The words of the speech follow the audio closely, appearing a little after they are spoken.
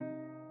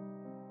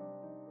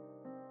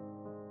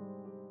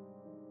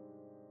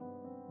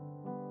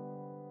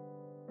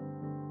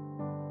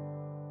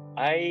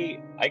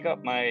I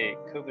got my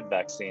COVID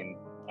vaccine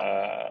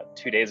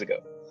 2 days ago,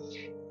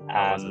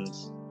 How was it?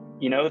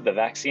 and the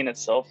vaccine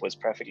itself was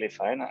perfectly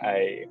fine.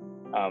 I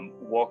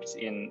walked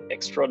in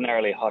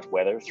extraordinarily hot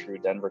weather through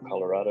Denver,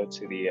 Colorado,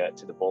 to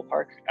the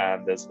ballpark,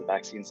 and there's the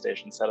vaccine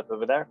station set up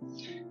over there.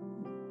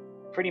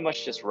 Pretty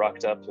much just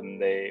rocked up, and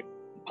they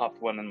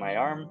popped one in my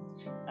arm,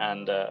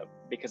 and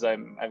because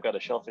I've got a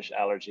shellfish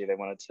allergy, they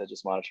wanted to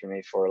just monitor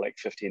me for like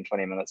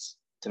 15-20 minutes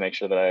to make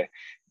sure that I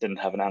didn't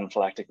have an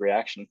anaphylactic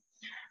reaction.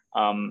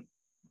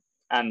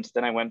 And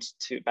then I went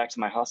back to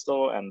my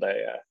hostel, and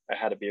I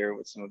had a beer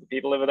with some of the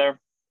people over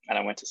there, and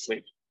I went to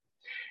sleep.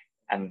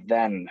 And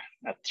then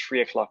at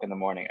 3 o'clock in the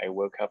morning, I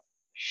woke up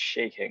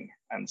shaking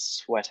and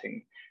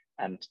sweating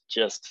and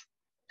just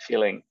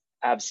feeling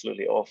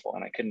absolutely awful,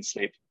 and I couldn't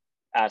sleep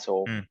at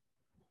all.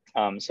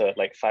 So at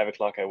like 5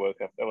 o'clock, I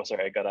woke up. Oh,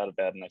 sorry, I got out of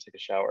bed and I took a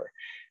shower,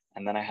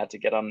 and then I had to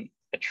get on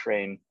a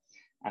train,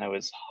 and it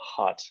was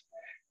hot,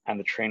 and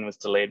the train was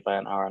delayed by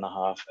an hour and a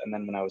half. And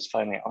then when I was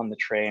finally on the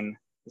train,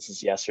 this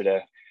is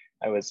yesterday,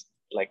 I was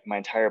like, my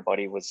entire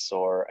body was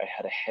sore. I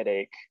had a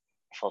headache.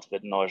 I felt a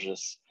bit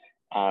nauseous,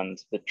 and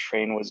the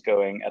train was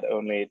going at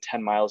only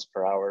 10 miles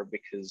per hour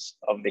because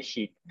of the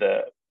heat.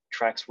 The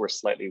tracks were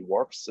slightly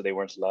warped, so they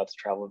weren't allowed to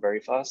travel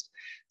very fast.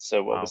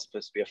 So what was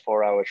supposed to be a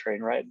 4-hour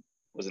train ride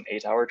was an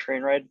 8-hour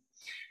train ride.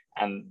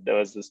 And there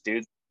was this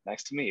dude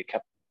next to me who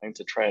kept trying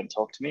to try and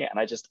talk to me, and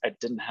I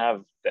didn't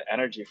have the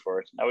energy for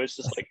it. I was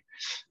just like,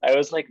 I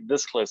was like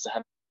this close to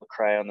having a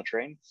cry on the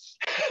train.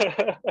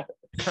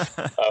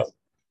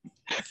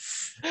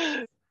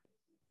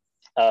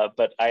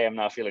 But I am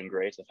now feeling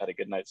great. I've had a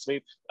good night's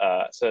sleep.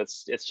 So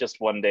it's just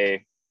one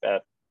day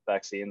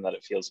vaccine that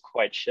it feels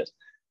quite shit.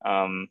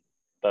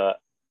 But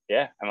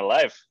yeah, I'm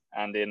alive,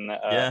 and in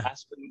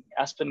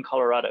Aspen,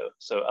 Colorado.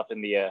 So up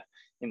in the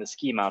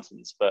ski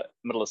mountains, but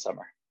middle of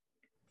summer.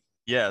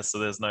 Yeah, so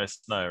there's no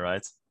snow,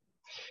 right?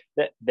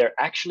 There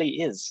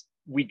actually is.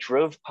 We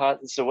drove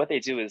past. So what they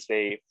do is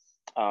they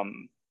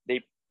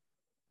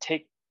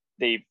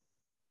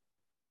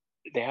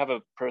have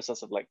a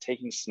process of like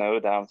taking snow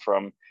down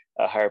from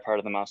a higher part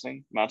of the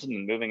mountain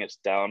and moving it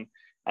down,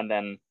 and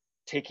then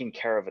taking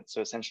care of it.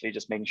 So essentially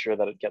just making sure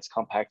that it gets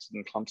compacted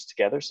and clumped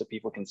together so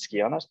people can ski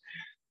on it.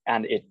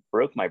 And it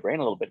broke my brain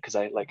a little bit because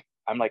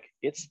I'm like,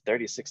 it's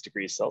 36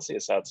 degrees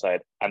Celsius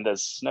outside and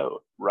there's snow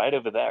right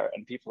over there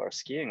and people are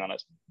skiing on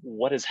it.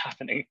 What is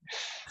happening?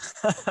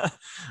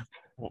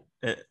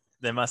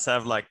 They must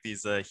have like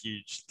these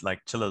huge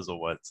like chillers or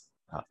what?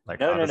 Like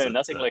no,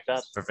 nothing like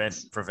that.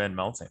 Prevent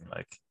melting,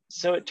 like.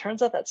 So it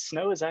turns out that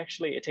snow is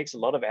actually, it takes a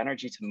lot of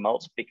energy to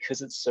melt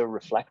because it's so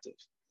reflective.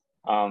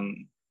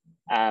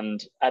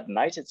 And at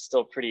night it's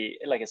still pretty,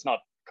 like, it's not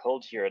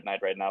cold here at night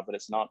right now, but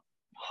it's not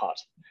hot.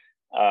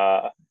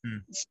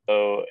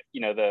 So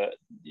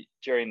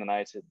during the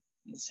night it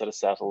sort of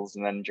settles,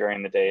 and then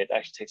during the day it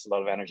actually takes a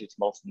lot of energy to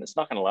melt, and it's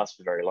not going to last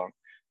for very long,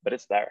 but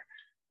it's there.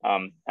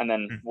 And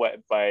then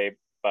by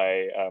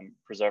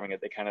preserving it,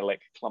 they kind of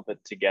like clump it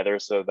together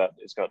so that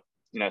it's got,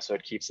 so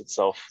it keeps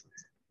itself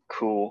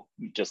cool,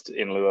 just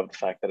in lieu of the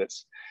fact that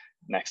it's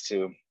next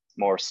to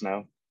more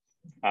snow.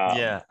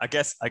 I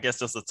guess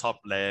just the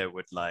top layer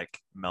would like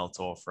melt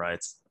off,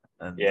 right?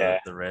 And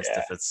the rest,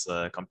 if it's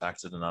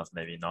compacted enough,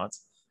 maybe not.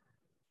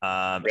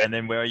 And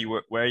then where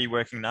are you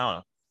working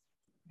now?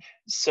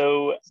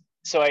 So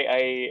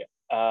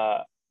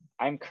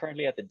I'm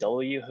currently at the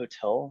W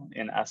Hotel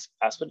in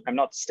Aspen. I'm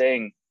not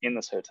staying in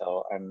this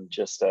hotel. I'm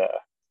just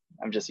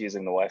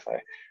using the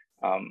Wi-Fi.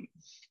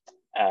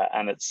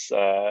 And it's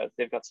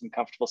they've got some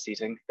comfortable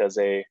seating. There's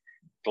a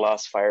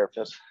glass fire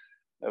pit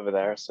over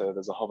there, so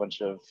there's a whole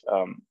bunch of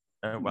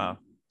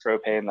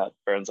propane that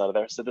burns out of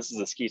there. So this is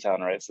a ski town,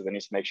 right? So they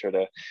need to make sure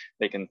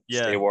they can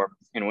stay warm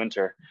in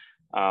winter.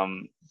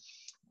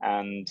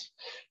 And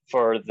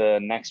for the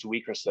next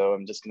week or so,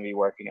 I'm just going to be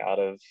working out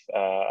of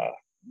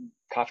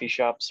coffee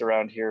shops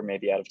around here,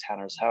 maybe out of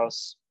Tanner's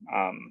house.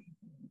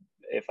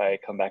 If I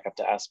come back up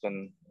to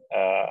Aspen,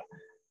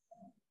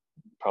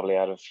 probably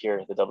out of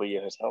here, the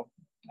W Hotel.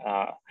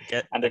 I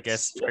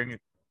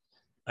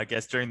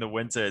guess during the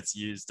winter, it's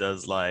used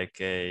as like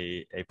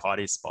a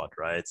party spot,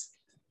 right?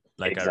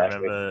 Like exactly. I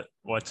remember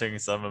watching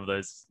some of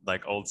those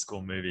like old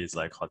school movies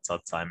like Hot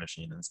Tub Time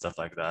Machine and stuff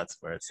like that,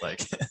 where it's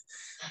like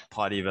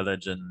party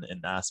village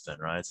in Aspen,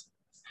 right?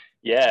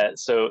 Yeah,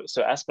 so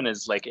Aspen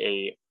is like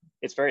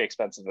it's very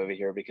expensive over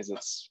here because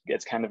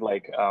it's kind of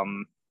like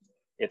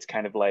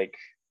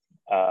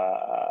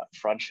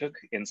Franschhoek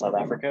in South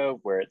Africa,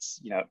 where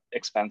it's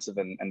expensive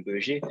and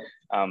bougie,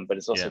 but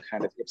it's also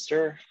kind of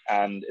hipster,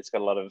 and it's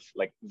got a lot of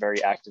like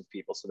very active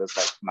people. So there's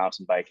like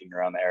mountain biking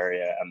around the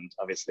area, and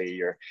obviously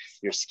you're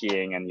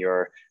skiing and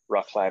you're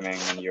rock climbing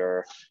and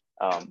you're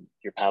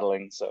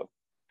paddling. So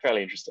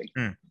fairly interesting.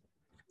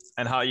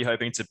 And how are you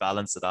hoping to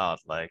balance it out?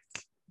 Like,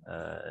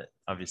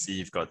 obviously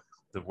you've got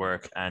the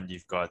work and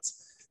you've got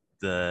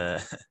the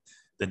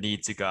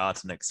need to go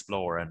out and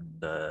explore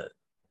and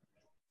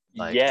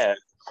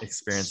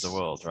experience the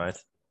world, right?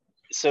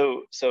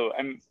 So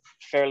I'm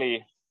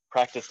fairly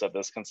practiced at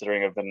this,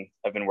 considering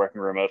I've been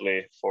working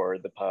remotely for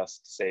the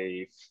past,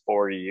 say,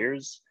 4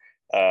 years,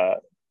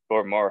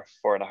 or more,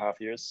 4.5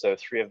 years. So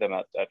 3 of them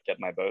at Get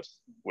My Boat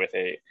with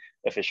a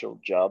official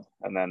job,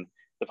 and then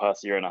the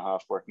past year and a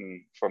half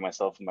working for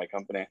myself and my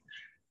company.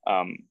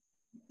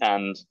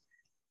 And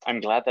I'm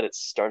glad that it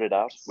started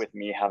out with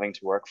me having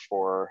to work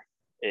for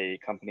a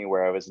company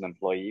where I was an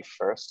employee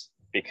first,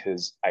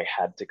 because I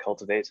had to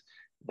cultivate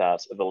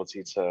that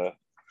ability to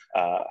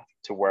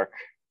work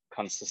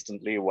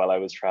consistently while I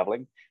was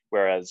traveling.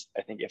 Whereas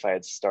I think if I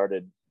had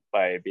started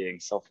by being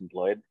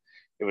self-employed,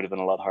 it would have been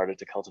a lot harder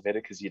to cultivate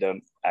it, because you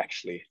don't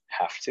actually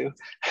have to.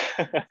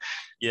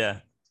 Yeah,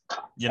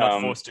 you're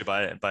not forced to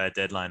by a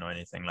deadline or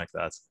anything like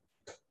that.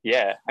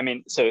 Yeah, I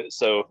mean,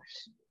 so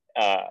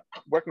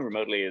working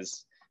remotely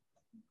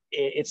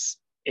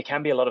it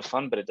can be a lot of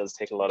fun, but it does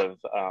take a lot of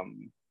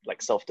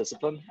like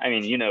self-discipline. I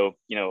mean, you know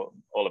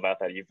all about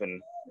that. You've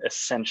been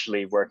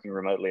essentially working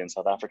remotely in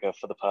South Africa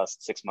for the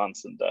past 6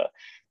 months, and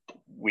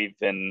we've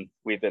been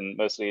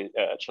mostly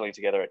chilling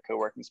together at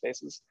co-working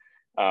spaces.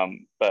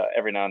 But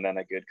every now and then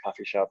a good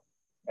coffee shop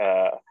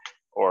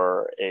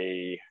or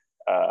a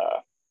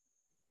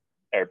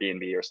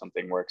Airbnb or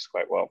something works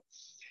quite well.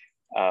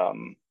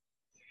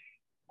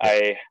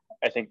 I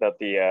think that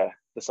the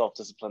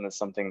self-discipline is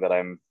something that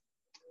I'm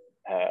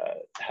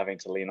having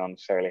to lean on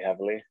fairly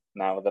heavily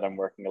now that I'm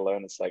working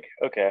alone. It's like,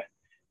 okay,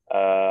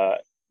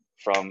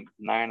 from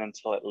 9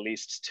 until at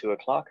least 2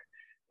 o'clock,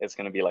 it's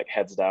going to be like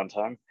heads down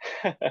time.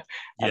 And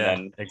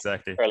then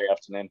exactly. early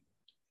afternoon.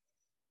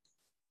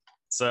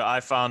 So I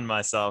found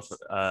myself,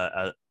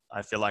 I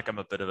feel like I'm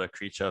a bit of a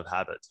creature of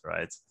habit,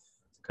 right?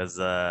 Because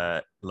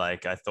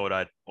like I thought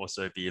I'd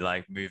also be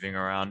like moving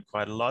around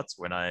quite a lot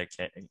when I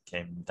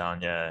came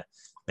down here.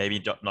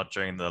 Maybe not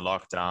during the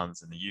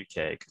lockdowns in the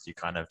UK, because you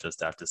kind of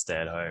just have to stay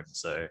at home.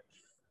 So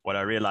what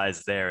I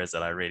realized there is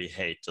that I really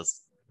hate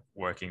just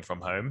working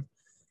from home,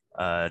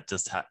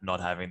 just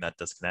not having that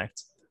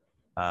disconnect.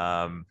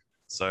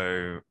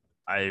 So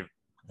I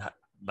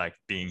like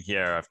being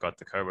here, I've got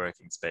the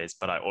co-working space,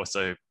 but I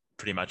also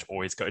pretty much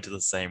always go to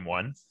the same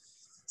one.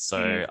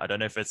 So I don't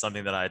know if it's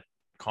something that I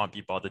can't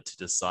be bothered to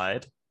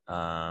decide.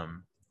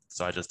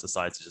 So I just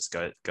decide to just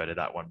go to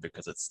that one,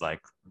 because it's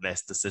like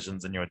less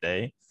decisions in your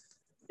day.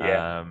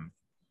 Yeah.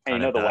 And you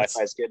know the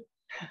Wi-Fi is good.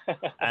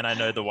 And I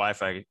know the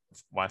Wi-Fi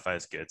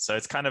is good. So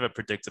it's kind of a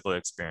predictable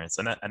experience.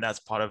 And that's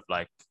part of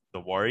like the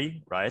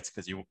worry, right?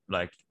 Because you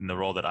like in the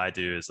role that I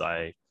do is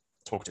I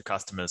talk to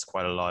customers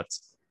quite a lot.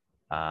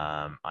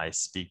 I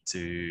speak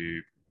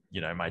to,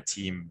 my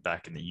team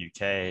back in the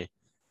UK.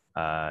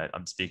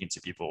 I'm speaking to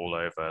people all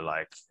over.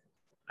 Like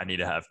I need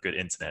to have good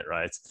internet,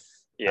 right?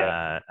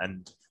 Yeah.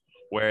 And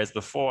whereas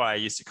before I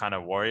used to kind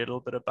of worry a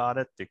little bit about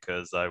it,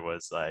 because I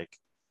was like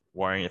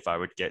worrying if I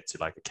would get to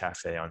like a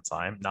cafe on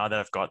time. Now that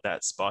I've got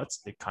that spot,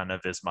 it kind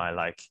of is my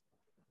like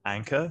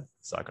anchor.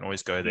 So I can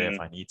always go there if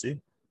I need to.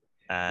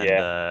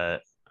 And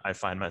I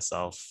find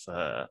myself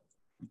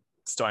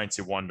starting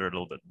to wander a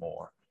little bit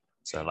more.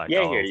 So like,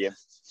 I hear you.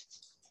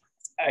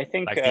 I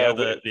think like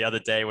the other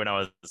day when I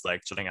was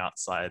like chilling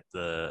outside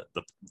the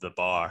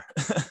bar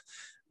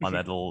on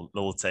that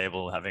little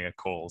table having a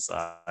call, so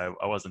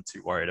I wasn't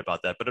too worried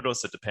about that. But it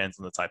also depends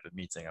on the type of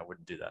meeting. I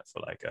wouldn't do that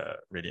for like a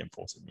really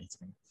important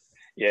meeting.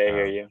 Yeah, I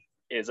hear you.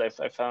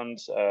 I found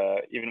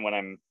even when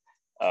I'm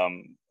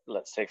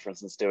let's take for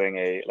instance doing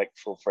a like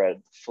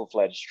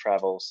full-fledged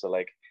travel, so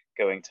like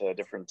going to a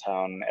different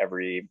town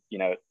every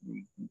 1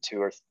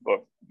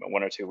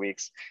 or 2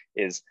 weeks,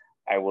 is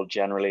I will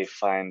generally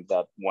find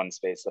that one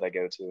space that I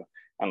go to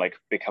and like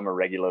become a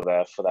regular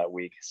there for that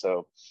week.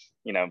 So,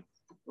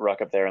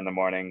 rock up there in the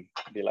morning,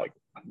 be like,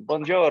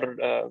 bonjour,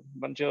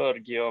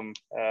 Guillaume,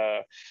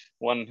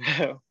 one,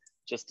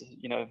 just,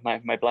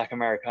 my black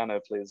Americano,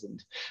 please.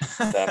 And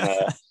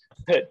then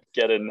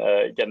get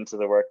into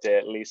the workday,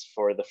 at least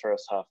for the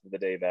first half of the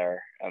day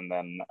there. And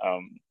then,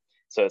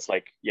 so it's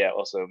like, yeah,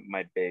 also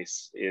my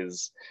base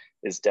is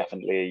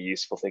definitely a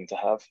useful thing to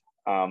have.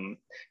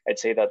 I'd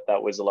say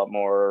that was a lot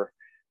more,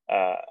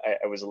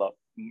 I was a lot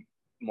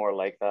more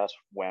like that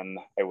when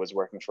I was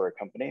working for a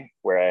company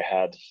where I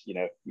had,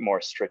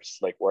 more strict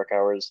like work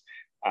hours.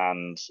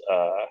 And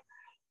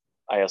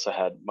I also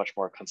had much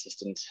more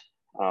consistent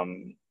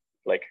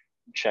like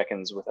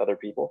check-ins with other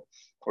people.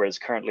 Whereas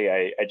currently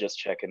I just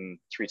check in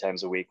 3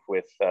 times a week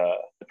with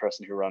the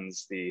person who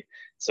runs the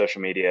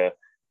social media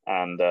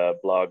and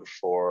blog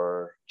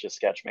for Just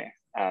Sketch Me.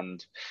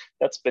 And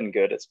that's been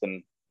good. It's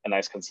been a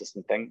nice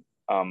consistent thing.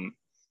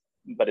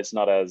 But it's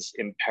not as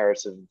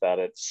imperative that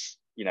it's,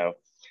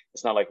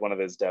 it's not like one of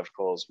those dev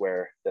calls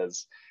where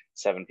there's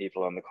 7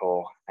 people on the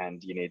call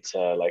and you need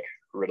to like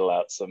riddle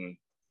out some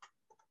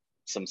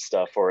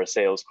stuff, or a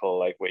sales call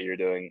like what you're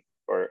doing,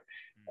 or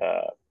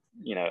a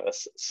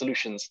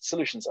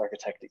solutions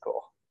architect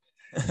call.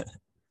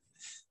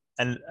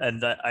 and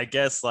I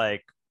guess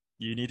like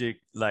you need to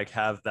like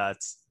have that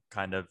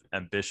kind of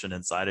ambition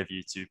inside of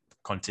you to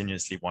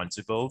continuously want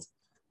to build,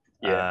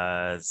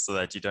 so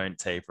that you don't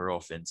taper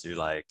off into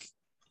like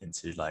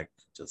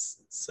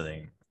just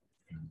sitting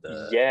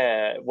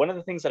Yeah, one of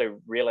the things that I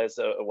realized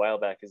a while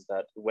back is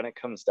that when it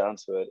comes down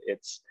to it,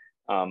 it's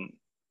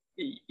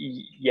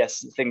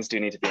yes, things do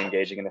need to be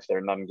engaging, and if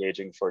they're not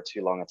engaging for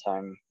too long a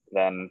time,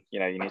 then you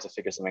need to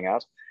figure something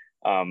out.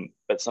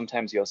 But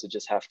sometimes you also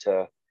just have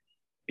to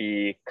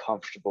be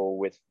comfortable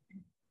with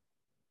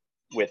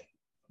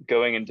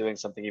going and doing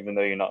something even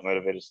though you're not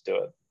motivated to do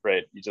it,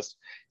 right?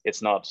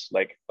 It's not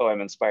like, oh,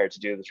 I'm inspired to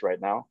do this right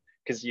now,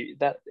 because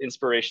that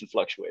inspiration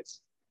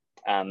fluctuates,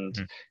 and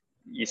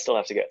you still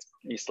have to get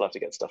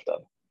stuff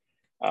done.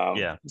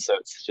 So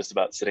it's just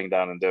about sitting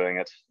down and doing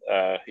it,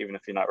 even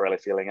if you're not really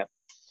feeling it.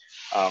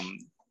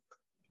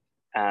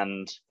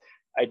 And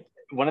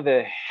one of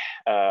the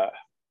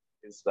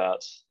is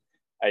that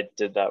I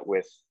did that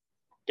with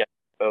Get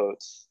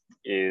Oats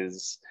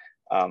is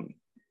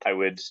I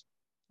would,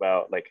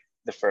 well, like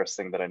the first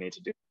thing that I need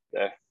to do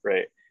there,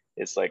 right?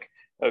 It's like,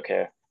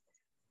 okay,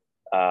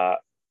 I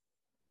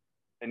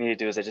need to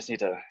do is I just need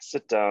to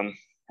sit down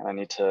and I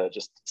need to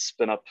just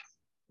spin up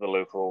the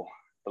local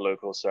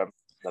server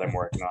that I'm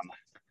working on,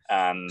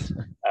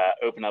 and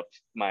open up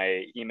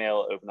my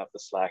email, open up the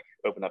Slack,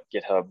 open up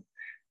GitHub,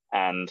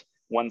 and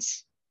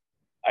once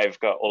I've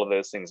got all of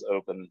those things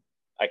open,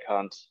 I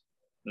can't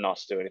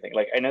not do anything.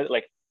 Like I know,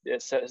 like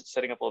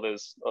setting up all the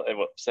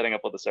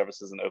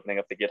services and opening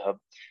up the GitHub,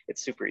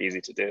 it's super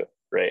easy to do,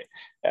 right?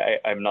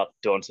 I'm not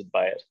daunted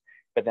by it.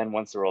 But then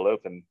once they're all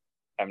open,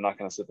 I'm not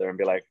going to sit there and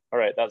be like, all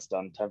right, that's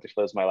done. Time to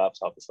close my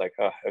laptop. It's like,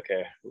 oh,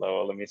 okay,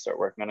 well, let me start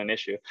working on an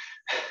issue.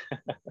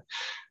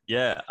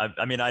 Yeah,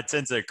 I mean, I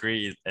tend to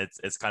agree.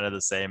 It's kind of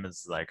the same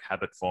as like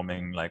habit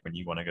forming. Like when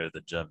you want to go to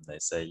the gym, they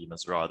say you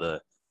must rather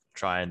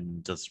try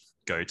and just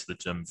go to the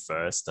gym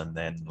first, and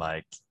then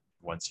like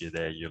once you're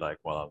there, you're like,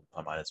 well,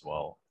 I might as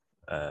well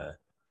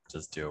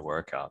just do a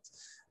workout.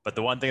 But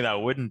the one thing that I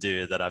wouldn't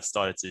do that I've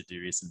started to do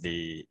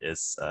recently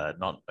is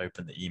not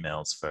open the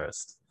emails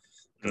first,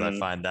 because I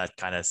find that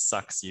kind of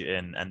sucks you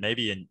in. And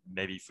maybe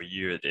for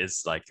you, it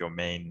is like your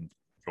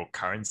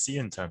currency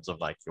in terms of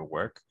like your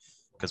work,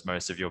 because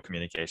most of your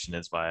communication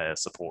is via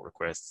support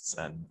requests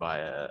and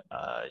via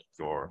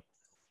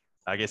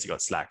I guess you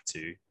got Slack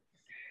too.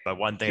 But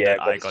one thing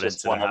that I got into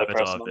the habit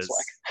of is,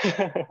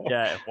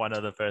 one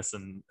other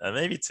person,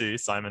 maybe two,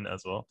 Simon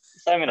as well.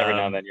 Simon every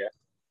now and then, yeah.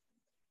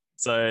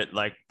 So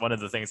like one of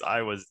the things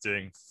I was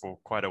doing for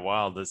quite a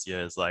while this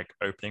year is like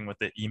opening with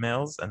the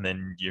emails, and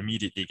then you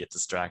immediately get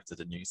distracted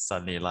and you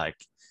suddenly like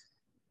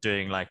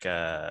doing like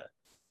a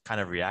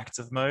kind of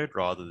reactive mode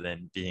rather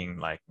than being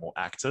like more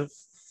active.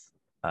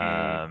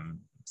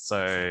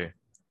 So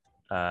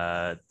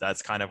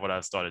that's kind of what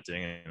I've started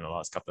doing in the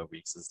last couple of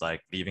weeks, is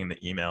like leaving the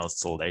emails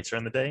till later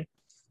in the day.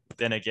 But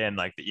then again,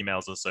 like the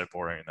emails are so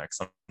boring, like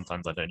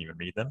sometimes I don't even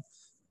read them.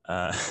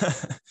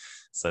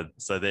 So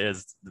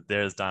there's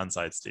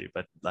downsides too,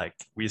 but like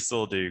we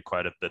still do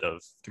quite a bit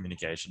of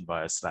communication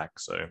via Slack.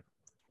 So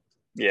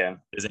yeah,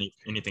 if there's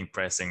anything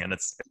pressing, and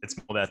it's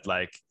more that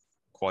like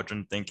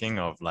quadrant thinking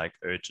of like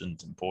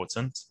urgent,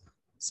 important.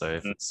 So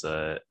if it's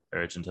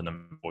urgent and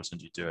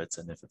important, you do it,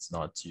 and if it's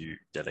not, you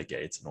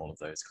delegate, and all of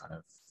those kind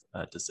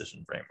of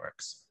decision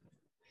frameworks.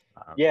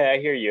 Yeah, I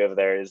hear you over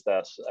there. Is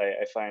that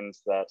I find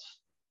that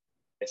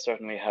I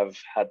certainly have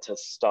had to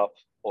stop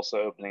also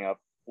opening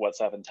up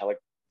WhatsApp and Telegram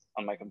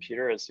on my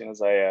computer as soon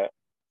as I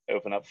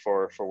open up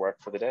for work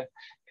for the day,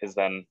 because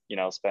then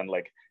I'll spend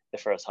like the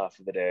first half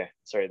of the day,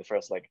 the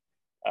first like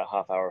a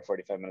half hour,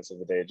 45 minutes of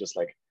the day just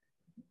like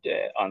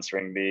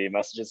answering the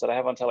messages that I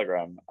have on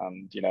Telegram,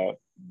 and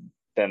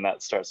then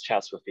that starts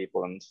chats with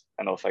people,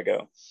 and off I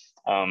go.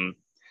 And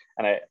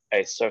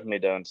I certainly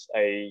don't.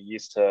 I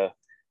used to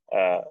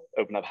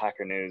open up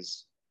Hacker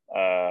News,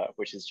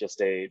 which is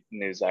just a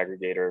news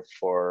aggregator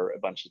for a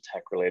bunch of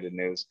tech-related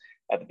news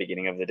at the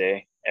beginning of the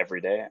day, every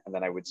day, and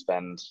then I would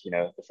spend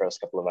the first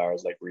couple of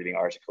hours like reading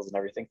articles and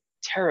everything.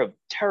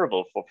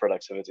 Terrible for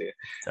productivity.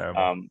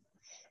 Terrible.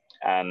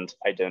 And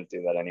I don't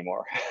do that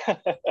anymore.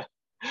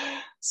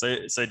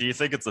 So do you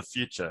think it's the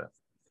future?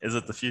 Is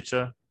it the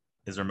future?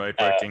 Is remote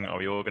working? Are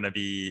we all going to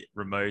be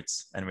remote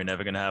and we're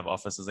never going to have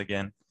offices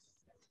again?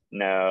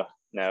 No,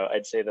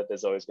 I'd say that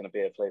there's always going to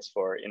be a place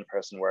for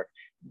in-person work.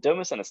 Don't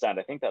misunderstand.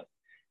 I think that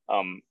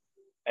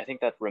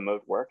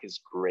remote work is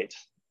great,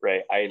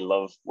 right? I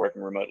love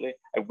working remotely.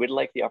 I would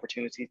like the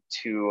option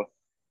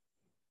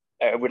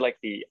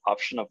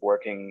of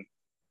working,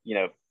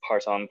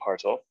 part on,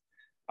 part off.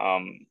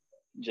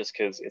 Just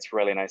because it's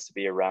really nice to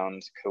be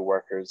around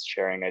co-workers,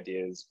 sharing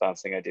ideas,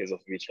 bouncing ideas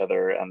off of each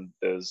other, and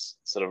those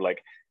sort of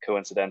like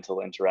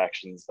coincidental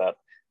interactions that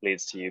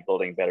leads to you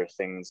building better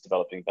things,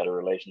 developing better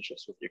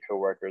relationships with your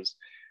co-workers.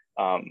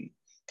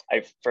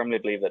 I firmly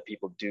believe that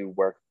people do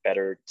work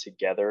better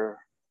together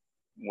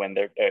when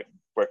they're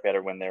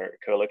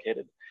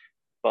co-located.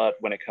 But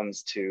when it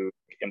comes to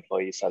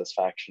employee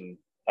satisfaction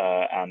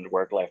and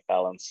work-life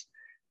balance,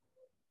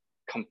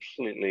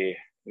 completely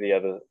the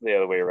other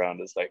way around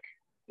is like,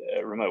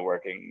 remote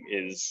working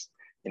is,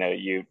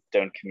 you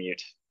don't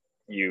commute,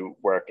 you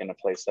work in a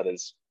place that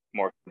is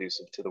more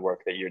conducive to the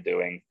work that you're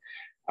doing,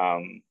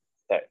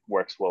 that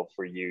works well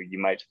for you. You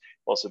might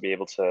also be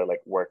able to like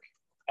work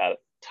at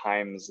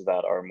times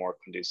that are more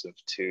conducive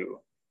to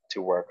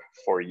work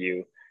for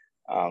you.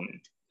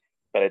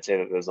 But I'd say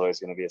that there's always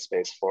going to be a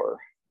space for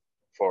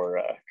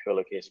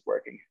co-located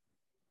working.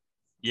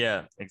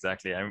 Yeah,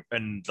 exactly.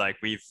 And like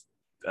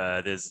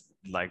there's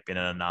like been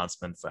an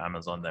announcement for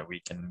Amazon that we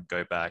can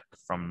go back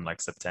from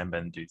like September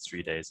and do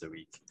 3 days a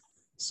week.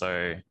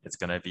 So it's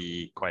going to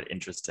be quite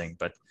interesting.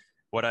 But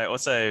what I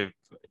also,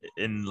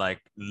 in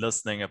like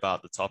listening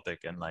about the topic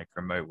and like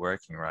remote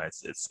working, right?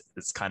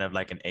 It's kind of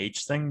like an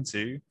age thing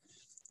too.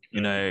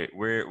 You know,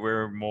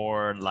 we're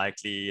more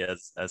likely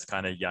as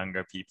kind of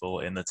younger people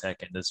in the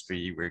tech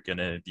industry, we're going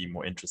to be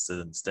more interested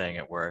in staying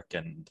at work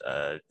and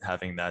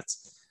having that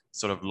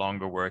sort of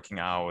longer working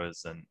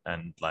hours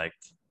and like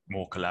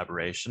more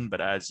collaboration.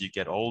 But as you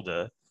get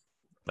older,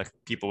 like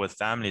people with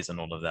families and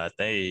all of that,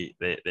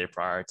 their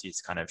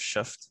priorities kind of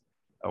shift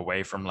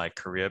away from like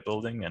career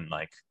building and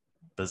like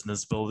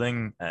business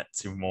building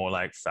to more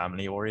like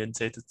family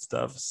orientated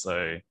stuff.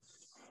 So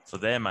for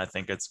them, I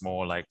think it's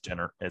more like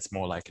it's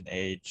more like an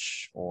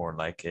age or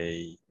like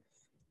a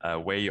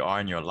where you are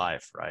in your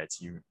life, right?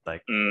 You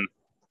like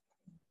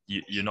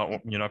you're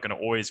not going to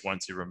always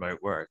want to remote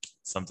work.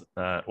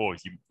 Or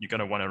you're going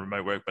to want to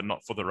remote work, but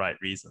not for the right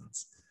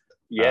reasons.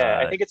 Yeah,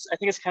 I think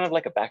it's kind of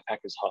like a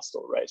backpacker's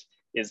hostel, right?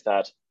 Is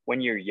that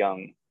when you're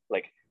young,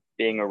 like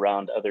being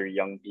around other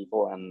young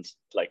people and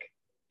like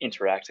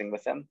interacting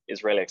with them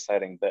is really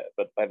exciting.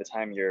 But by the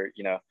time you're,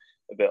 you know,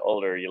 a bit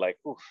older, you're like,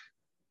 oof,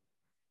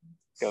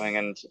 going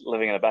and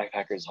living in a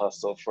backpacker's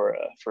hostel for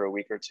a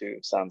week or two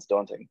sounds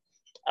daunting.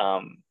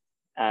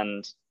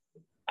 And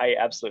I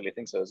absolutely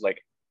think so. It's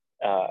like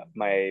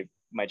my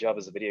job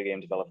as a video game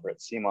developer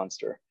at Sea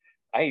Monster.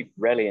 I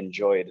really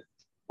enjoyed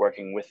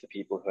working with the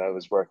people who I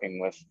was working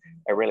with.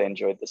 I really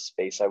enjoyed the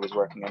space I was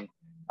working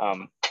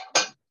in.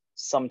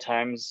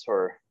 Sometimes,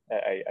 or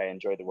I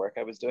enjoyed the work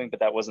I was doing,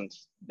 but that wasn't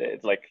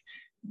like,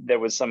 there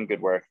was some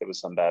good work, there was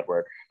some bad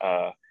work.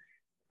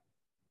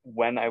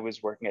 When I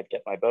was working at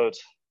Get My Boat,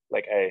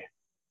 like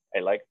I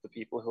liked the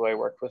people who I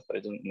worked with, but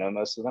I didn't know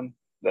most of them.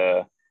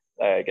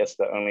 I guess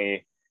the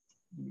only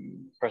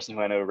person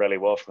who I know really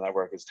well from that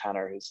work is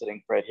Tanner, who's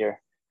sitting right here.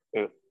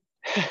 Hey,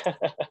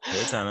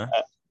 Tanner.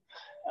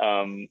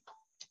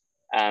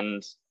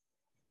 And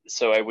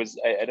so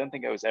I don't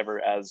think I was ever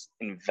as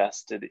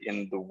invested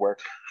in the work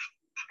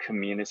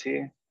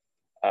community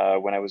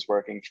when I was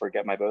working for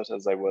Get My Boat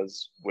as I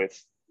was with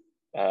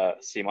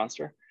Sea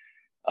Monster.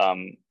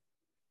 And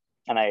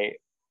I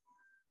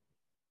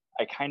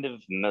kind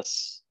of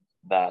miss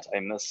that. I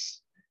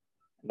miss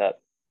that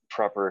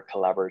proper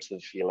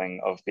collaborative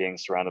feeling of being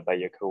surrounded by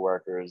your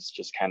coworkers,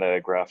 just kind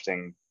of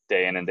grafting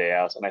day in and day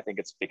out. And I think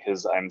it's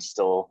because I'm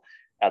still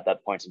at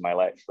that point in my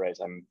life, right?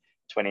 I'm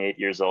 28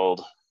 years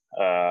old.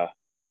 I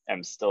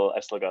still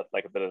got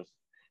like a bit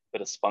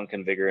of spunk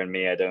and vigor in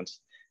me. I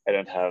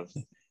don't have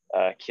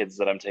kids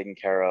that I'm taking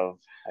care of.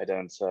 I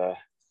don't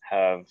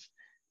have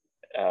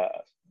a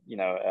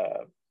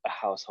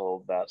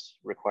household that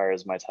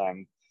requires my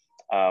time.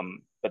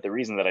 But the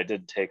reason that I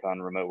did take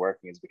on remote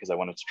working is because I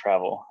wanted to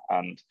travel,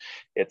 and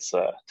it's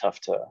tough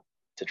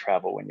to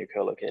travel when you're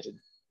co-located.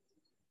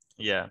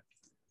 Yeah.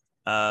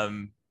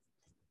 And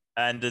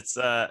it's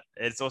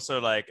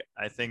also like,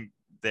 I think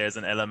there's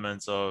an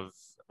element of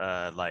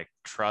like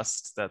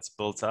trust that's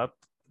built up.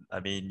 I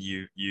mean,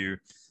 you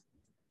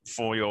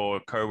for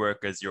your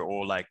coworkers, you're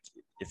all like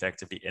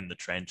effectively in the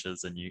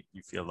trenches, and you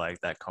feel like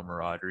that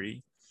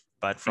camaraderie.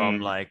 But from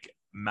like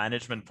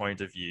management point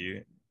of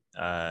view,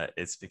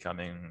 it's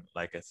becoming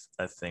like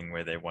a thing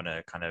where they want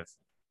to kind of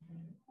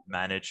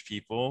manage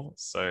people.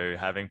 So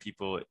having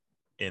people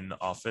in the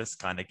office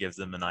kind of gives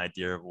them an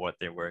idea of what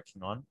they're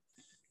working on.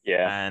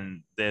 Yeah.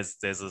 And there's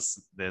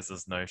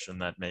this notion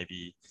that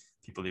maybe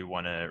people who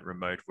want to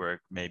remote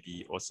work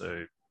maybe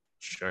also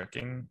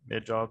shirking their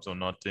jobs or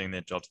not doing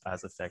their jobs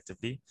as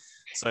effectively.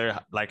 So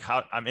like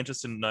I'm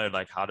interested to know,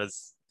 like,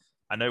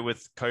 I know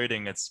with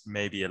coding it's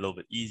maybe a little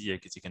bit easier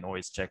because you can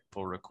always check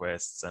pull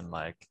requests and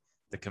like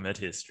the commit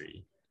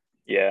history.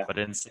 Yeah. But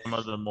in some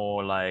of the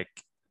more like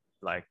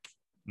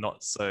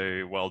not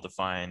so well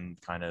defined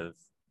kind of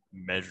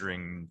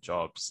measuring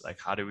jobs, like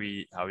how do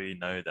we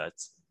know that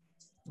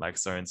like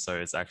so and so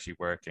is actually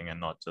working and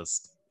not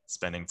just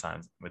spending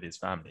time with his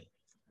family?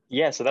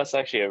 Yeah, so that's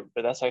actually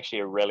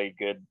a really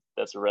good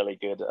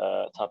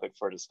topic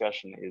for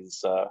discussion.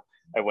 Is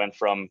I went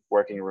from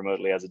working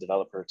remotely as a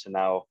developer to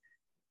now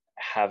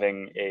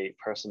having a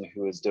person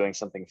who is doing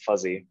something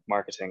fuzzy,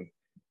 marketing,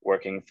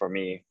 working for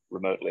me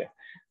remotely.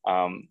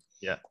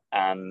 Yeah.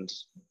 And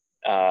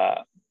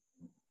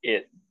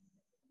it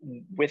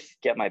with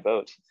Get My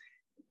Boat,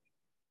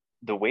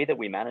 the way that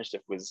we managed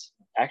it was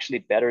actually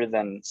better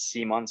than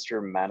Sea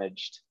Monster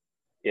managed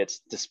it,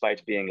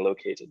 despite being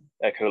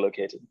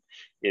co-located.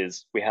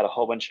 Is we had a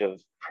whole bunch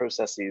of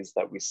processes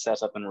that we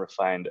set up and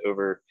refined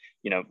over,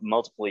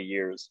 multiple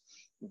years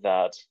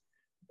that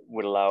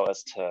would allow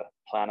us to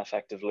plan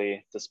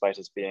effectively, despite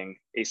us being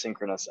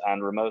asynchronous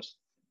and remote.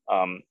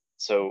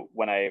 So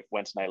when I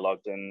went and I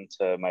logged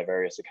into my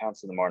various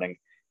accounts in the morning,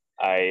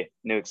 I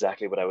knew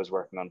exactly what I was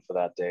working on for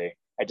that day.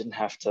 I didn't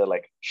have to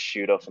like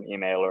shoot off an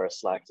email or a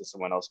Slack to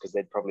someone else because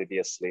they'd probably be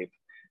asleep.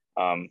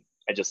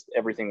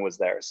 Everything was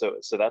there. So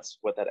that's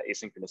what that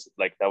asynchronicity,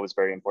 like that was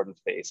very important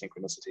for the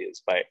asynchronicity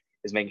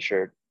is making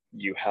sure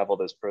you have all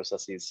those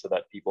processes so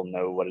that people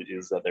know what it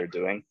is that they're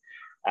doing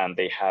and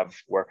they have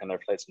work on their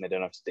plates and they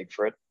don't have to dig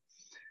for it.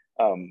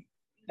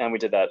 And we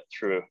did that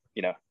through,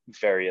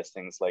 various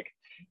things like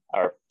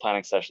our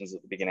planning sessions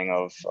at the beginning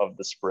of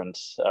the sprint,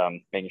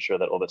 making sure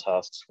that all the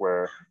tasks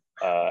were,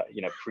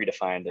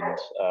 predefined and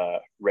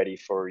ready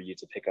for you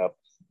to pick up,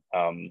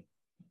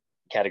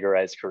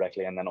 categorized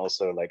correctly. And then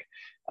also like,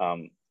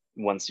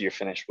 once you're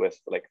finished with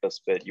like this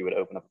bit, you would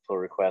open up a pull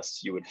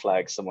request, you would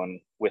flag someone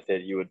with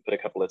it, you would put a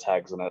couple of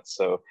tags on it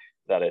so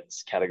that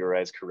it's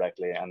categorized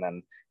correctly. And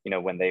then,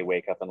 when they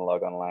wake up and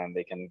log online,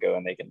 they can go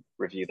and they can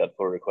review that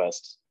pull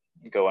request,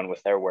 go on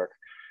with their work.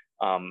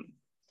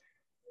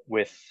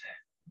 With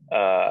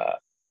the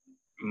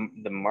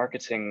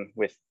marketing,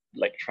 with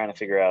like trying to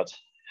figure out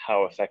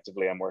how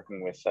effectively I'm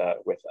working with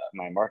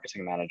my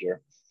marketing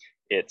manager,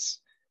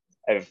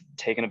 I've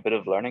taken a bit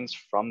of learnings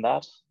from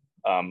that,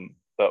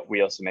 but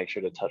we also make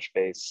sure to touch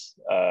base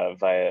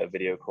via a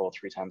video call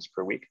 3 times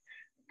per week,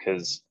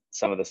 because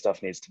some of the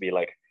stuff needs to be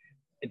like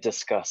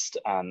discussed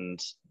and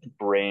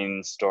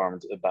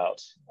brainstormed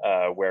about,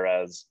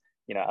 whereas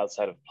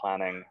outside of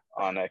planning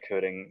on a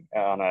coding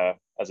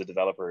as a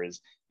developer,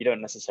 is you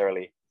don't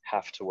necessarily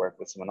have to work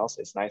with someone else.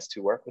 It's nice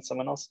to work with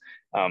someone else,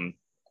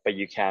 but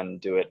you can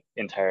do it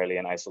entirely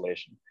in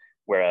isolation.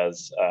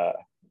 Whereas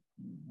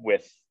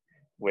with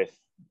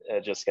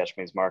Just Sketch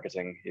Me's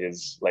marketing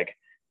is like,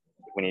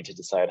 we need to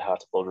decide how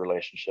to build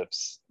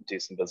relationships, do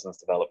some business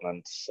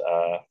development,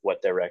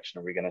 what direction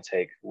are we going to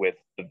take with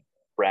the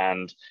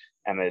brand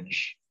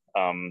image.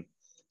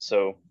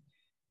 So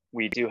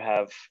we do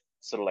have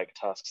sort of like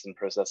tasks and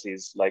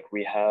processes like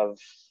we have,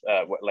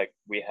 like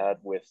we had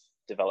with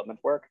development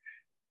work,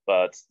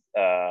 but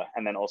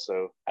and then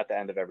also at the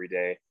end of every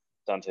day,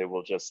 Dante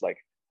will just like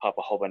pop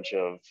a whole bunch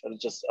of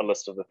just a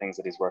list of the things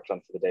that he's worked on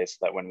for the day, so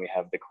that when we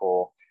have the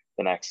call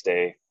the next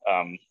day,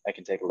 I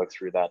can take a look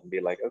through that and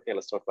be like, okay,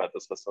 let's talk about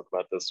this.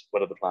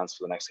 What are the plans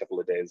for the next couple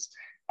of days,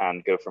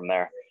 and go from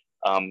there.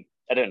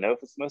 I don't know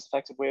if it's the most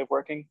effective way of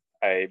working.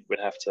 I would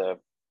have to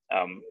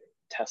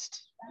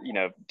test,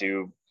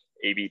 do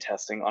A/B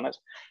testing on it.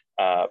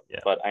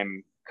 But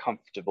I'm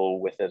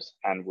comfortable with it,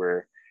 and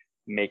we're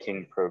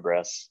making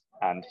progress,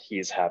 and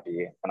he's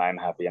happy and I'm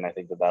happy. And I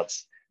think that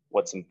that's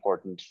what's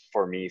important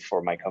for me,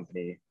 for my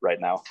company right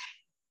now.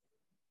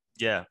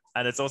 Yeah,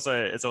 and it's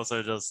also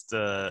just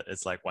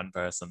it's like one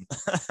person.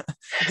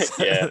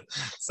 Yeah.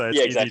 So it's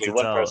yeah, exactly. Exactly.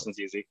 One person's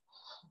easy.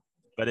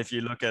 But if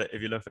you look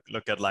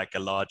at like a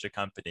larger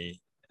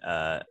company,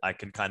 I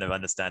can kind of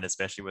understand,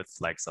 especially with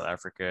like South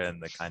Africa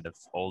and the kind of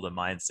older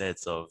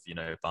mindsets of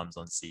bums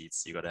on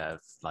seats. You got to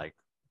have like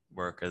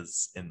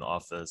workers in the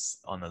office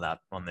on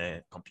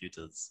their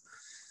computers.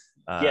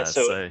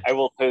 So I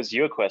will pose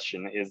you a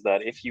question: is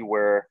that if you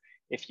were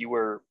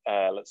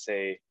let's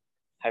say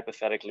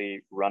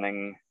hypothetically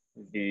running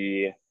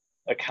the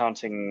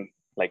accounting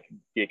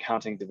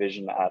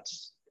division at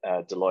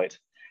Deloitte,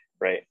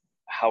 right?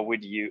 How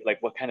would you,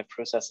 like, what kind of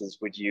processes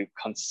would you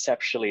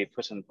conceptually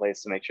put in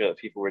place to make sure that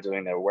people were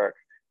doing their work?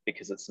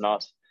 Because it's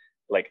not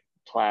like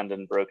planned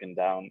and broken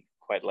down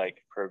quite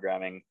like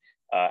programming,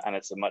 and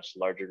it's a much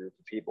larger group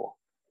of people.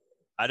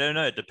 I don't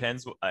know. It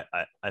depends.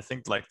 I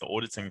think like the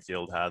auditing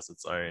field has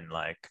its own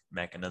like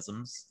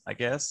mechanisms, I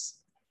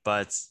guess.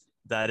 But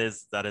that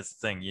is the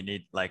thing. You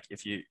need, like,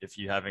 if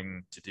you're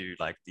having to do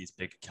like these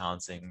big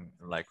accounting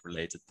like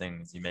related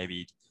things, you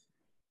maybe,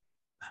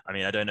 I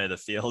mean, I don't know the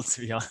field,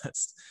 to be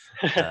honest.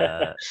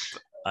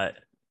 I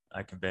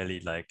can barely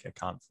like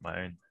account for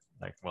my own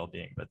like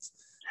well-being, but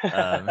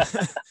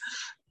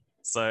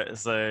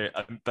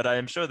but I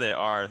am sure there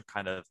are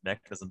kind of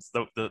mechanisms.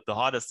 The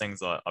hardest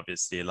things are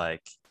obviously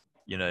like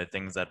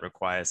things that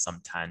require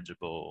some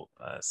tangible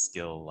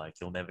skill. Like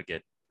you'll never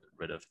get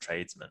rid of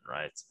tradesmen,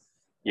 right?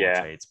 Yeah.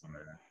 Or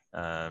tradeswomen.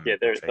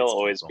 They'll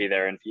always be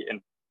there, and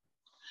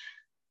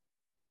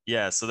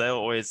yeah, so they'll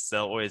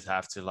always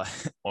have to like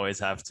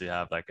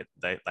have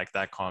like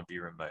that can't be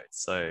remote.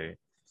 So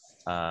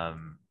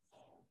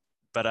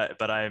but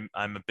I'm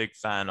a big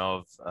fan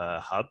of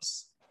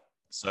hubs.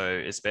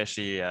 So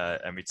especially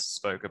and we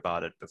spoke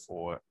about it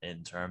before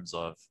in terms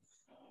of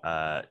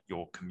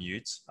your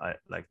commute.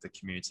 Like the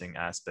commuting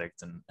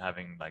aspect, and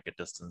having like a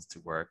distance to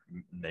work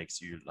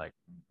makes you like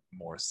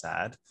more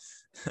sad.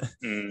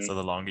 So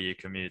the longer you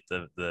commute,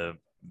 the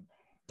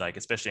like,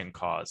 especially in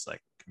cars,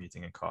 like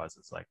commuting in cars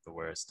is like the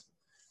worst.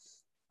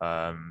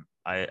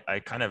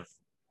 I kind of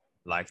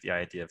like the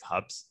idea of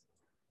hubs,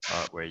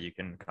 where you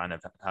can kind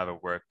of have a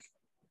work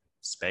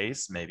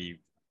space, maybe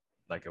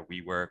like a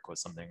WeWork or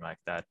something like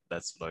that,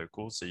 that's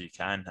local, so you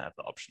can have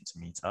the option to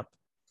meet up.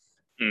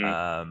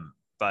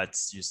 But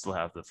you still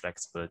have the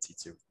flexibility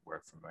to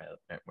work from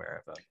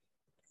wherever.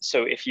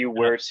 So if you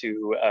were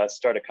to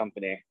start a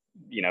company,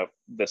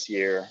 this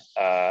year,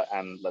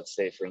 and let's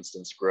say, for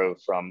instance, grow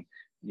from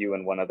you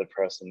and one other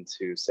person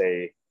to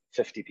say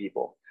 50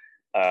 people,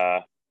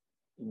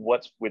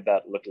 what would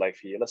that look like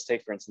for you? Let's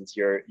take, for instance,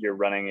 you're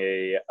running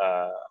a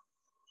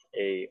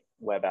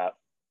web app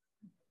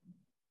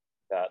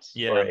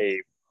or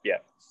a yeah.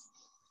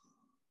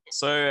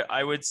 So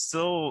I'd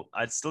still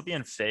be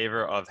in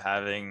favor of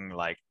having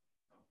like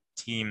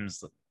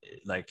teams,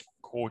 like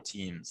core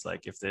teams.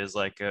 Like if there's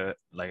like a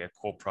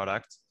core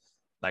product,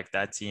 like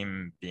that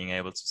team being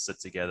able to sit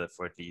together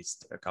for at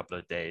least a couple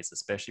of days,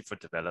 especially for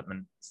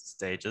development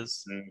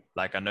stages.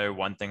 Like I know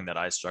one thing that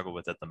I struggle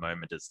with at the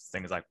moment is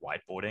things like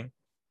whiteboarding,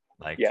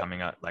 like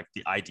coming up, like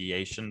the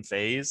ideation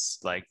phase.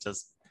 Like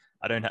just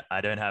I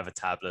don't have a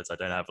tablet. I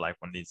don't have like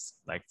one of these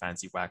like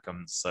fancy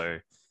Wacom. So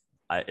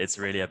it's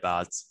really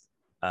about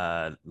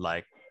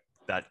like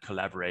that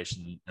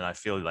collaboration, and I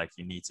feel like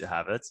you need to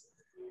have it.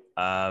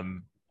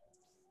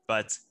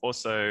 But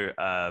also,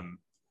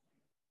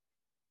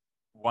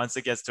 once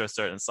it gets to a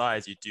certain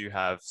size, you do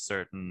have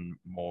certain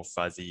more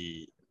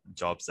fuzzy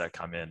jobs that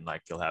come in.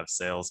 Like you'll have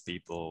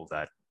salespeople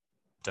that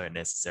don't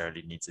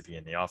necessarily need to be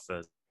in the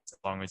office, as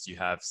long as you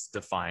have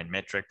defined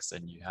metrics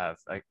and you have,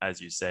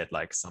 as you said,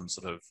 like some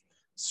sort of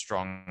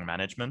strong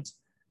management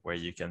where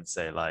you can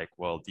say like,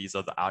 well, these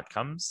are the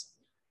outcomes.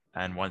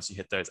 And once you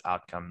hit those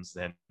outcomes,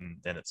 then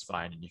it's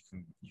fine, and you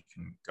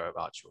can go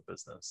about your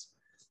business.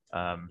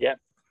 Yeah,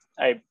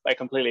 I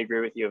completely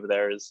agree with you over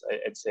there.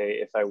 I'd say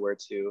if I were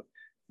to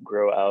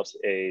grow out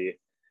a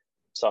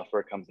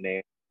software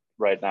company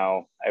right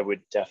now, I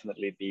would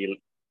definitely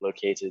be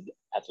located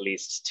at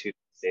least 2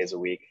 days a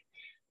week,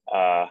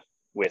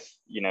 with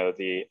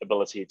the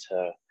ability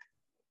to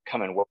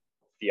come and work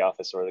the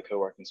office or the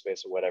co-working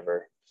space or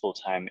whatever full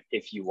time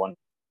if you want.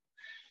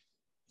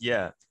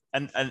 Yeah,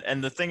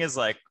 and the thing is,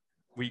 like,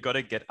 we got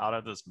to get out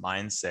of this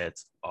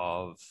mindset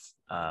of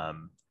as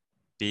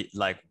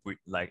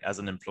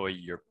an employee,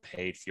 you're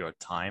paid for your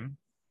time.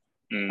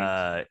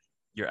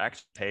 You're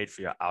actually paid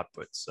for your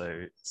output.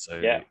 So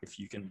if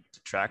you can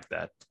track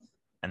that,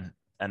 and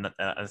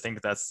I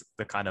think that's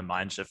the kind of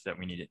mind shift that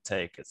we need to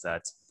take, is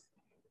that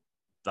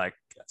like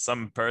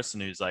some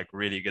person who's like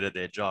really good at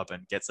their job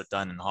and gets it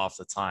done in half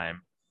the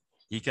time,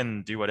 he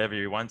can do whatever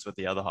he wants with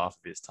the other half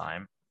of his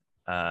time.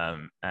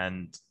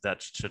 And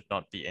that should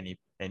not be any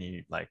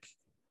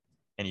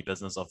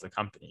business of the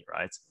company,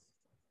 right?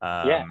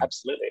 Yeah,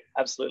 absolutely.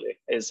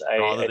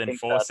 Rather than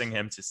forcing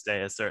him to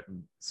stay a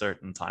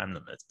certain time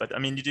limit. But I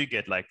mean, you do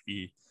get like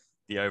the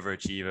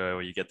overachiever,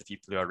 or you get the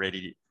people who are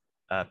really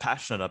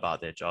passionate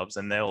about their jobs,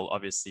 and they'll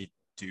obviously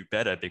do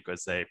better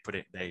because they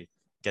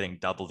getting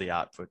double the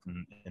output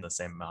in the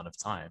same amount of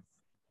time.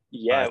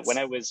 Yeah, when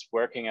I was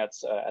working at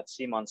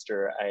Sea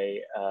Monster,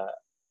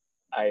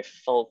 I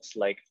felt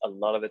like a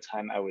lot of the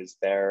time I was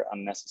there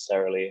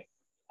unnecessarily,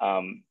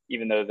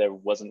 even though there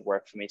wasn't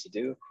work for me to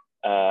do.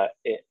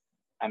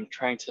 I'm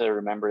trying to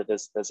remember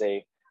this. There's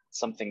a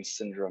something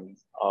syndrome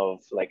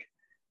of like,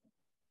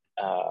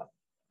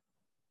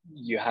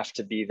 you have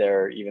to be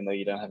there even though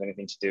you don't have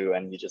anything to do,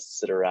 and you just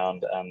sit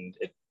around, and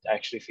it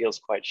actually feels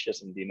quite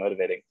shit and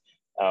demotivating.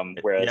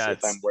 Whereas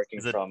if I'm working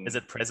is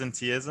it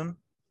presenteeism?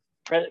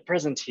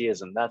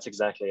 Presenteeism, that's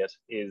exactly it.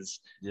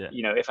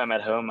 If I'm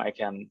at home, I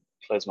can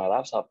close my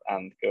laptop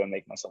and go and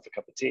make myself a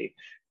cup of tea.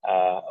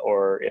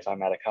 Or if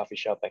I'm at a coffee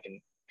shop, I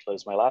can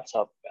close my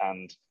laptop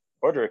and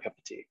order a cup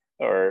of tea,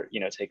 or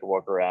take a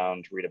walk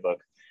around, read a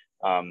book.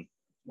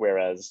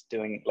 Whereas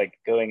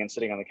going and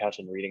sitting on the couch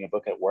and reading a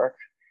book at work,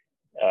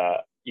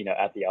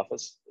 at the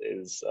office,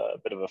 is a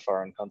bit of a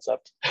foreign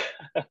concept.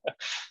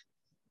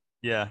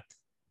 Yeah.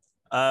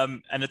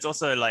 And it's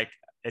also like,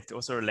 it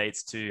also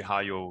relates to how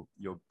your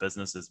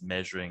business is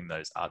measuring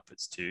those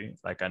outputs too.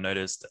 Like I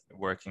noticed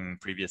working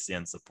previously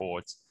in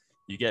support,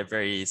 you get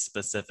very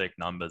specific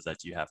numbers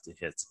that you have to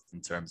hit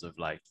in terms of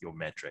like your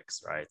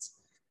metrics, right?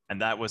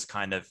 And that was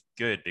kind of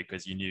good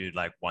because you knew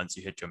like once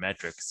you hit your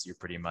metrics, you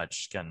pretty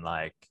much can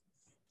like,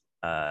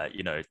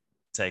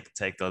 take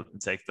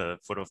the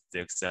foot off the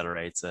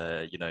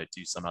accelerator,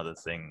 do some other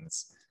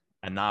things.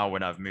 And now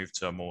when I've moved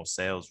to a more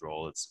sales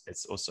role,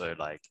 it's also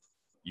like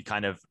you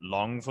kind of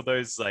long for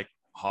those like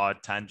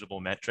hard tangible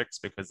metrics,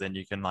 because then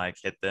you can like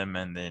hit them,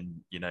 and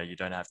then you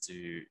don't have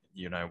to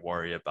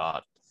worry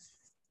about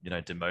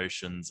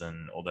demotions.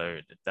 And although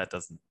that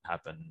doesn't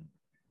happen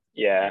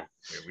where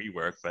we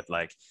work, but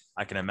like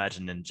I can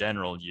imagine in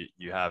general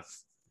you have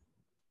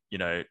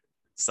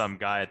some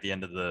guy at the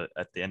end of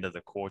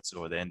the quarter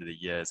or the end of the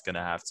year is going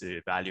to have to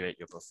evaluate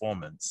your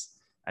performance.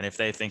 And if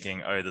they're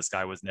thinking, oh, this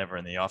guy was never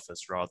in the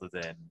office, rather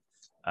than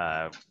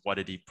what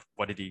did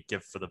he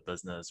give for the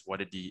business,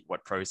 what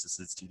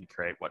processes did he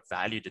create, what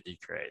value did he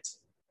create,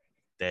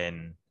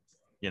 then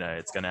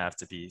it's going to have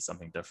to be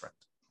something different.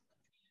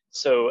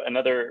 So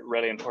another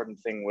really important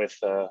thing with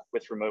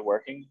remote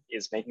working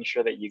is making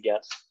sure that you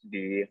get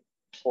the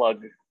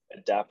plug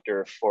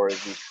adapter for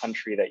the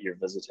country that you're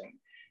visiting.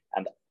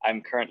 And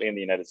I'm currently in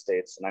the United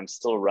States, and I'm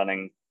still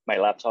running. My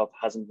laptop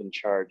hasn't been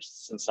charged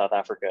since South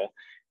Africa,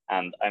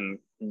 and I'm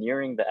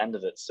nearing the end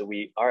of it. So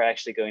we are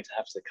actually going to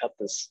have to cut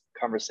this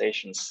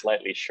conversation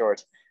slightly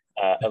short.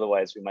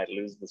 Otherwise, we might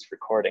lose this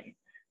recording.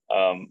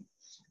 Yeah,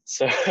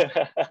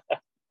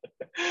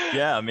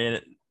 I mean,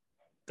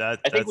 I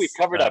think we've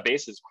covered our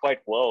bases quite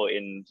well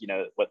in,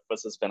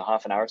 what's this been,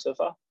 half an hour so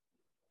far?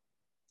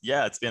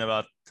 Yeah, it's been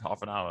about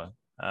half an hour.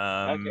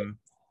 Okay.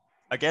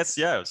 I guess,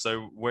 yeah.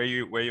 So where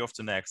are you off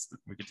to next?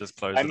 We could just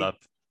close it up.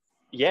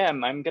 Yeah,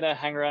 I'm gonna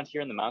hang around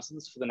here in the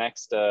mountains for the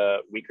next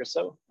week or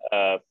so.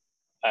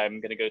 I'm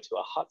gonna go to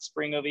a hot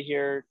spring over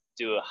here,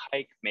 do a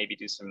hike, maybe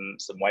do some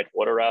white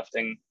water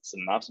rafting,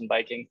 some mountain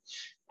biking,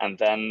 and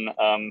then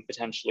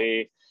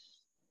potentially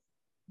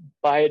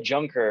buy a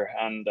junker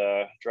and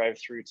drive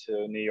through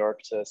to New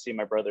York to see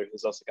my brother,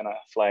 who's also gonna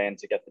fly in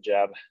to get the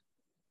jab.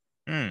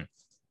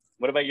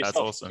 What about yourself?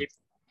 That's awesome.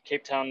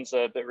 Cape Town's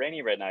a bit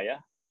rainy right now, yeah?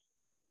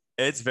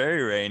 It's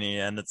very rainy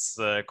and it's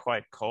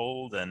quite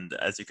cold, and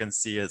as you can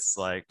see, it's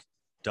like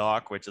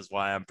dark, which is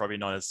why I'm probably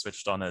not as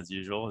switched on as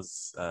usual.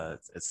 It's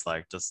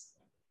like just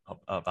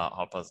about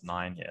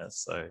 9:30 here.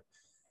 So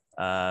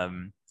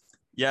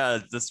yeah,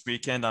 this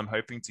weekend I'm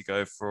hoping to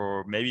go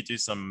for maybe do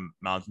some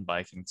mountain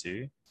biking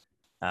too,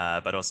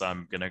 but also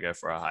I'm gonna go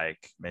for a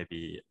hike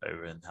maybe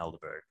over in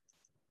Helderberg.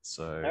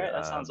 So right,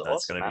 that sounds that's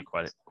awesome, gonna be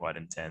quite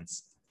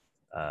intense.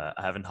 I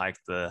haven't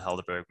hiked the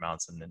Helderberg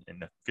Mountain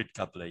in a good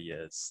couple of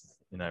years.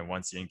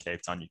 Once you're in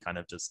Cape Town, you kind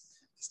of just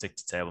stick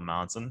to Table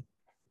Mountain.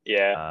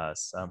 Yeah.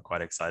 So I'm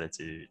quite excited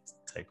to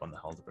take on the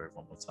Helderberg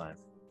one more time.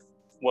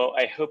 Well,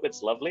 I hope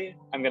it's lovely.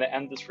 I'm going to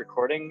end this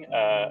recording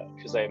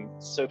because I'm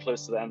so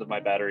close to the end of my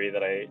battery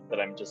that I've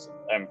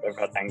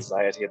got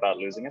anxiety about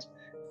losing it.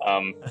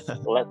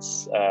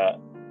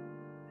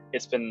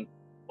 It's been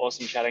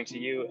awesome chatting to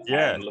you.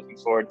 Yeah. I'm looking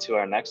forward to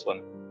our next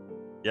one.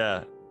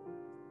 Yeah.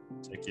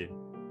 Thank you.